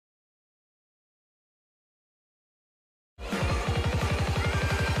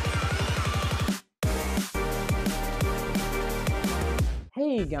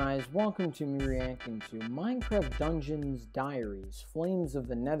Hey guys, welcome to me reacting to Minecraft Dungeons Diaries, Flames of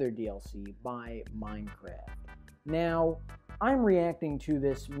the Nether DLC by Minecraft. Now, I'm reacting to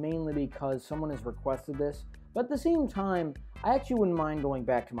this mainly because someone has requested this, but at the same time, I actually wouldn't mind going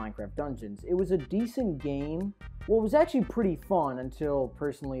back to Minecraft Dungeons. It was a decent game. Well, it was actually pretty fun until,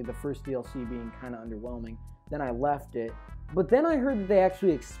 personally, the first DLC being kind of underwhelming. Then I left it. But then I heard that they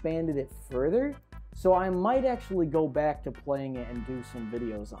actually expanded it further, so I might actually go back to playing it and do some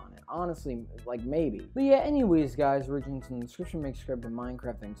videos on it. Honestly, like maybe. But yeah, anyways guys, originals in the description, make subscribe to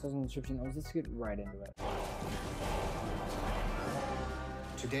Minecraft thing. So in the description, let's get right into it.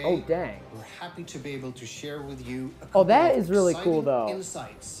 Today, oh dang. We're happy to be able to share with you a couple that is really cool though.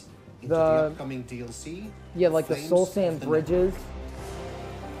 Insights into the upcoming DLC. Yeah, like the soul sand bridges.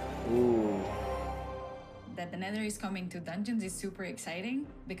 Ooh. That the Nether is coming to Dungeons is super exciting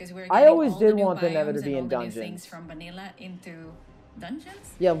because we're getting I always all did the new want the Nether to be and in all the new Dungeons. Things from vanilla into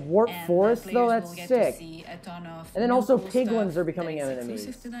Dungeons. Yeah, Warp Forest though, that's sick. A ton of and then also Piglins are becoming enemies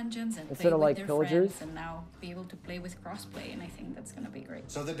to Dungeons and instead of like pillagers. And now be able to play with crossplay, and I think that's gonna be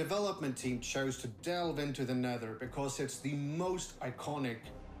great. So the development team chose to delve into the Nether because it's the most iconic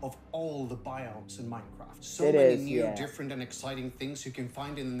of all the biomes in Minecraft. So many new, different and exciting things you can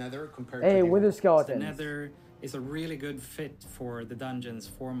find in the Nether compared to Wither skeletons. The Nether is a really good fit for the Dungeons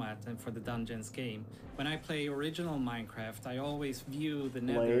format and for the Dungeons game. When I play original Minecraft, I always view the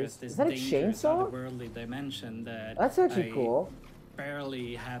Nether as this dangerous otherworldly dimension that's actually cool.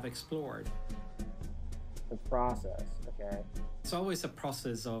 Barely have explored. The process, okay. It's always a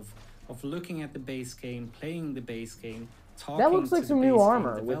process of looking at the base game, playing the base game, talking that looks like to some the new base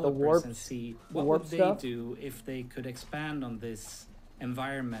armor game with the warp and see what warp would they stuff. do if they could expand on this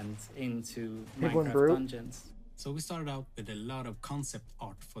environment into Piglin Minecraft Brew. Dungeons. So we started out with a lot of concept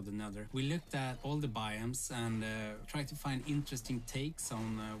art for the Nether. We looked at all the biomes and tried to find interesting takes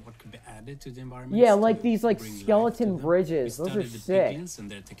on what could be added to the environment. Yeah, like these like skeleton bridges. Those are sick. Piglins and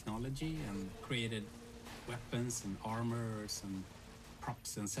their technology and created weapons and armors and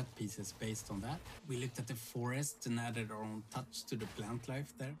props and set pieces based on that. We looked at the forest and added our own touch to the plant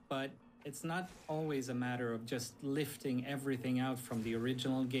life there. But it's not always a matter of just lifting everything out from the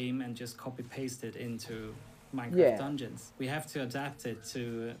original game and just copy paste it into Minecraft Dungeons. We have to adapt it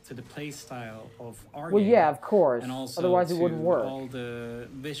to the play style of our game. Yeah, of course. And also otherwise it wouldn't work. All the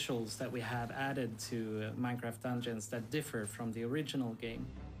visuals that we have added to Minecraft Dungeons that differ from the original game.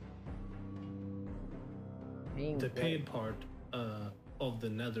 The paid part of the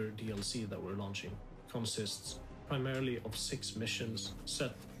Nether DLC that we're launching consists primarily of 6 missions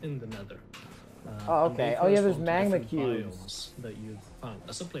set in the Nether. Oh, okay. Oh, yeah, there's magma cubes that you find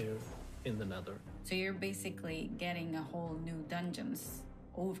as a player in the Nether. So you're basically getting a whole new dungeons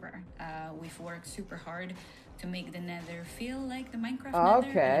over. We've worked super hard to make the Nether feel like the Minecraft Nether,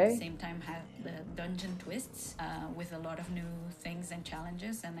 and at the same time have the dungeon twists with a lot of new things and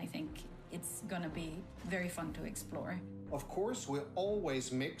challenges, and I think it's gonna be very fun to explore. Of course, we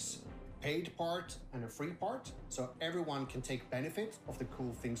always mix paid part and a free part, so everyone can take benefit of the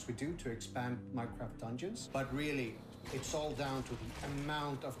cool things we do to expand Minecraft Dungeons. But really, it's all down to the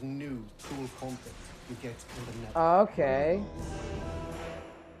amount of new cool content you get in the Nether. Okay.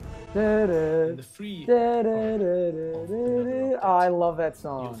 In the free part of the Nether, oh, I love that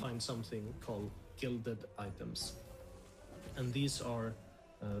song. You'll find something called gilded items, and these are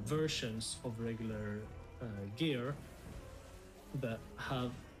versions of regular gear that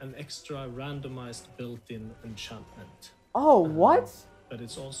have an extra randomized built-in enchantment. Oh, what? But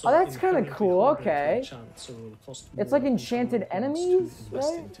it's also that's kind of cool. Okay. So it'll cost it's like enchanted enemies,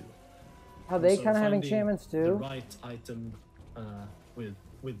 right? How they kind of have enchantments too. The right item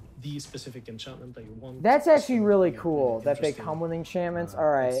with the specific enchantment that you want. That's actually really cool that they come with enchantments. All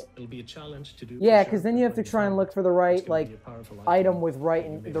right. It'll be a challenge to do. Yeah, because then you have to try and look for the right like item with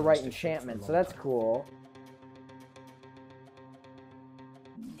the right enchantment. So that's cool.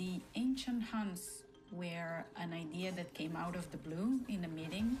 The ancient hunts were an idea that came out of the blue in a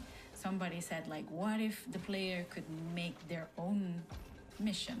meeting. Somebody said, like, what if the player could make their own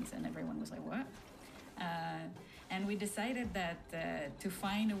missions? And everyone was like, what? And we decided that to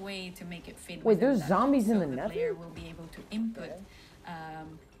find a way to make it fit. Wait, there's zombies in the Nether? The player will be able to input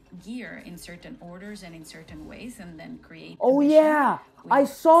gear in certain orders and in certain ways, and then create. Oh yeah, I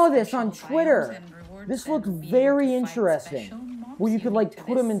saw this on Twitter. This looked very interesting. Where you could like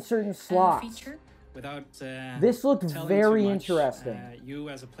put them in certain slots. Without this looked very interesting. You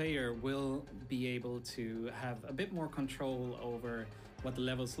as a player will be able to have a bit more control over what the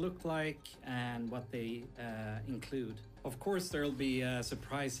levels look like and what they include. Of course, there'll be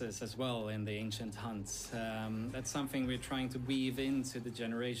surprises as well in the Ancient Hunts. That's something we're trying to weave into the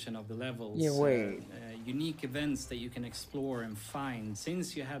generation of the levels. Yeah, wait. Unique events that you can explore and find.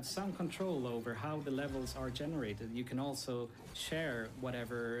 Since you have some control over how the levels are generated, you can also share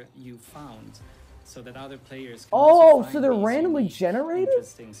whatever you found, so that other players can also find so they're these randomly unique, generated?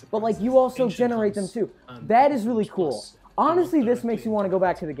 interesting But like surprises. you also Ancient generate them Hunts too. and That is really Plus cool. are Honestly, not this makes directly me want to go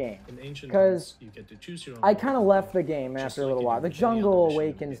back to the interconnected. game. In Ancient 'Cause Hunts, you get to choose your own I kind of world. left the game Just after a like little in while. The any other Jungle mission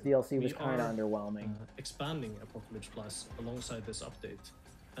Awakens game. DLC We was kind of are, underwhelming. Expanding Apocalypse Plus alongside this update,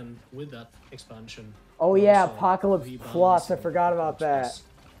 and with that expansion, Oh we're yeah, also Apocalypse Plus. I rebalancing forgot about Apocalypse that.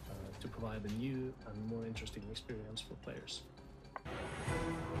 Plus, to provide a new and more interesting experience for players.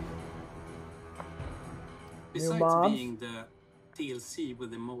 Besides mobs? being the DLC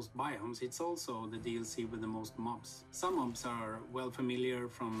with the most biomes, it's also the DLC with the most mobs. Some mobs are well familiar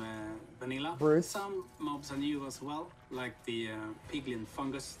from vanilla. Brutes. Some mobs are new as well, like the Piglin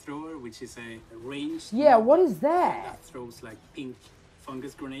fungus thrower, which is a ranged Yeah, mob what is that that? throws like pink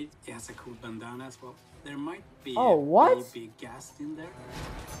fungus grenades. It has a cool bandana as well. There might be Oh, a what? baby ghast in there.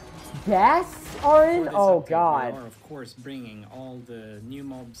 Ghasts are in? For this Oh update, god. We are, of course, bringing all the new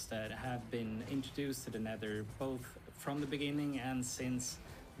mobs that have been introduced to the Nether, both from the beginning and since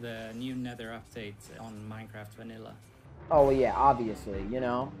the new Nether update on Minecraft Vanilla. Oh yeah, obviously, you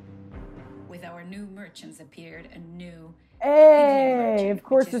know. With our new merchants appeared a new Hey, merchant, of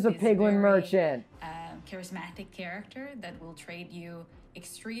course which there's is a this Piglin very, merchant. charismatic character that will trade you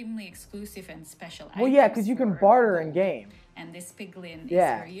extremely exclusive and special Well, yeah, items because you can for barter in gold. game. And this piglin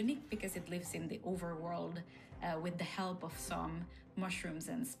Yeah. is very unique because it lives in the overworld with the help of some mushrooms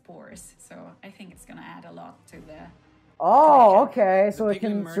and spores. So I think it's going to add a lot to the... Oh, okay, so The it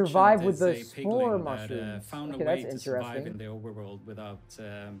can Piglin merchant survive with is the a spore piglin that mushrooms. found Okay, a way that's to survive in interesting. the overworld without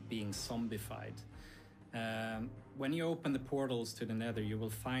being zombified. When you open the portals to the Nether, you will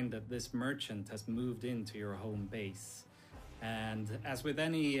find that this merchant has moved into your home base. And as with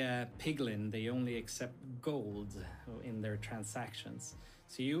any piglin, they only accept gold in their transactions.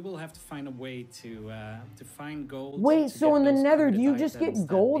 So you will have to find a way to find gold. Wait, to so get in the those Nether, coveted do you just items get that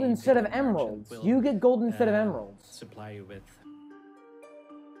gold the instead of piglin merchant emeralds? will, You get gold instead of emeralds. supply you with.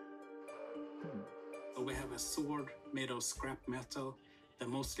 So we have a sword made of scrap metal that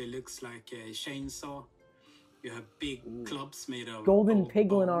mostly looks like a chainsaw. You have big clubs made of Golden oak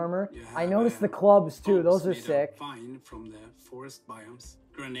piglin bone. armor. You I have, noticed the clubs too. bows Those are made of sick. vine from the forest biomes.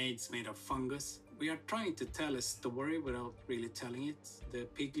 Grenades made of fungus. We are trying to tell a story without really telling it. The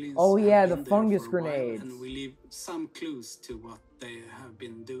piglins Oh, have yeah, been the there fungus for a while, grenades. and we leave some clues to what they have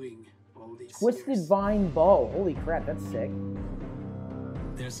been doing all these Twisted years. Vine Bow. Holy crap, that's sick.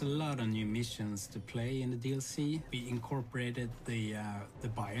 There's a lot of new missions to play in the DLC. We incorporated the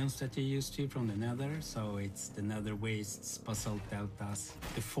biomes that you're used to from the Nether. So it's the Nether Wastes, Basalt Deltas,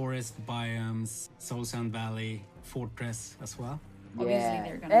 the forest biomes, Soul Sand Valley, Fortress as well. Obviously, Yeah.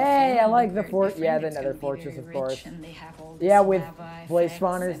 they're gonna Hey, feel I like the very fort. different. Yeah, the It's Nether gonna be Fortress, very of rich, course. and they have all Yeah, these with lava blaze effects,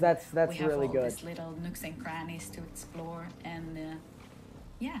 spawners, and that's we have really all good. these little nooks and crannies to explore, and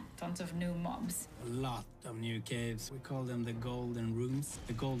yeah, tons of new mobs. A lot of new caves. We call them the golden rooms.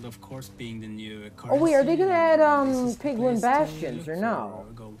 The gold, of course, being the new currency. Oh wait, are they gonna and add this is the Piglin place to bastions or look no?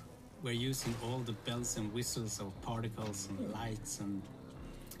 for gold. We're using all the bells and whistles of particles and lights and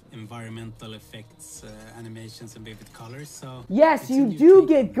environmental effects, animations and vivid colors. So Yes, it's a you new do take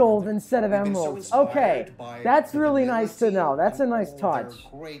get on gold Nether. instead of We've been so emeralds. inspired Okay, by that's the really nice to vanilla know. team That's a and nice all touch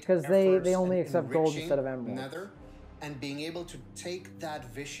their great because they efforts only and accept gold enriching instead of emeralds. Nether, and being able to take that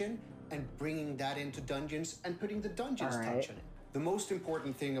vision and bringing that into dungeons and putting the dungeons All right. touch on it. The most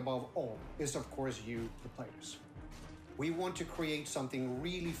important thing above all is, of course, you, the players. We want to create something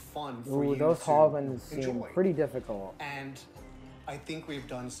really fun for Ooh, you those to hoglins seem enjoy. pretty difficult. And I think we've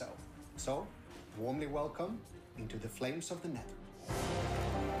done so. So, warmly welcome into the flames of the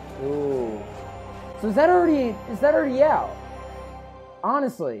Nether. Ooh. So is that already out?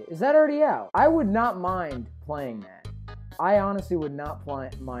 Honestly, is that already out? I would not mind playing that. I honestly would not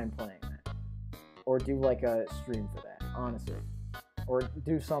mind playing that. Or do like a stream for that, honestly. Or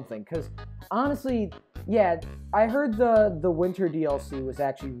do something, because honestly, yeah, I heard the winter DLC was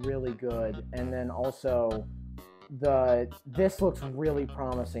actually really good, and then also this looks really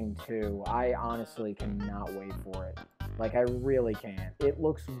promising too. I honestly cannot wait for it. Like, I really can. It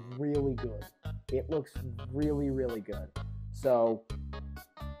looks really good. It looks really, really good. So,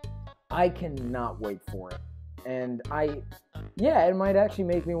 I cannot wait for it. And yeah, it might actually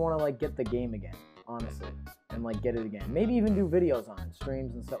make me want to, like, get the game again, honestly. And, like, get it again. Maybe even do videos on it,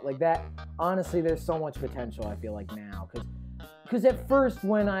 streams and stuff like that. Honestly, there's so much potential, I feel like, now. because at first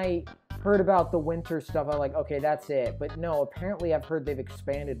when I heard about the winter stuff, I was like, okay, that's it. But no, apparently I've heard they've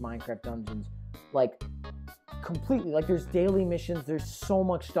expanded Minecraft Dungeons, like, completely. Like, there's daily missions, there's so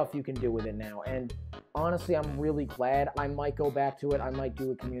much stuff you can do with it now, and honestly, I'm really glad. I might go back to it, I might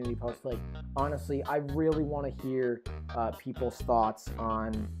do a community post. Like, honestly, I really want to hear people's thoughts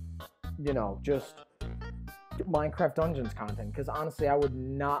on, you know, just Minecraft Dungeons content, because honestly, I would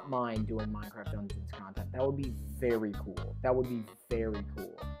not mind doing Minecraft Dungeons content. That would be very cool. That would be very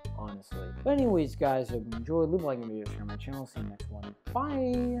cool, honestly. But anyways, guys, if you enjoyed, leave a like and video, share my channel. See you next one.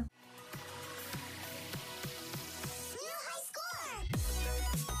 Bye!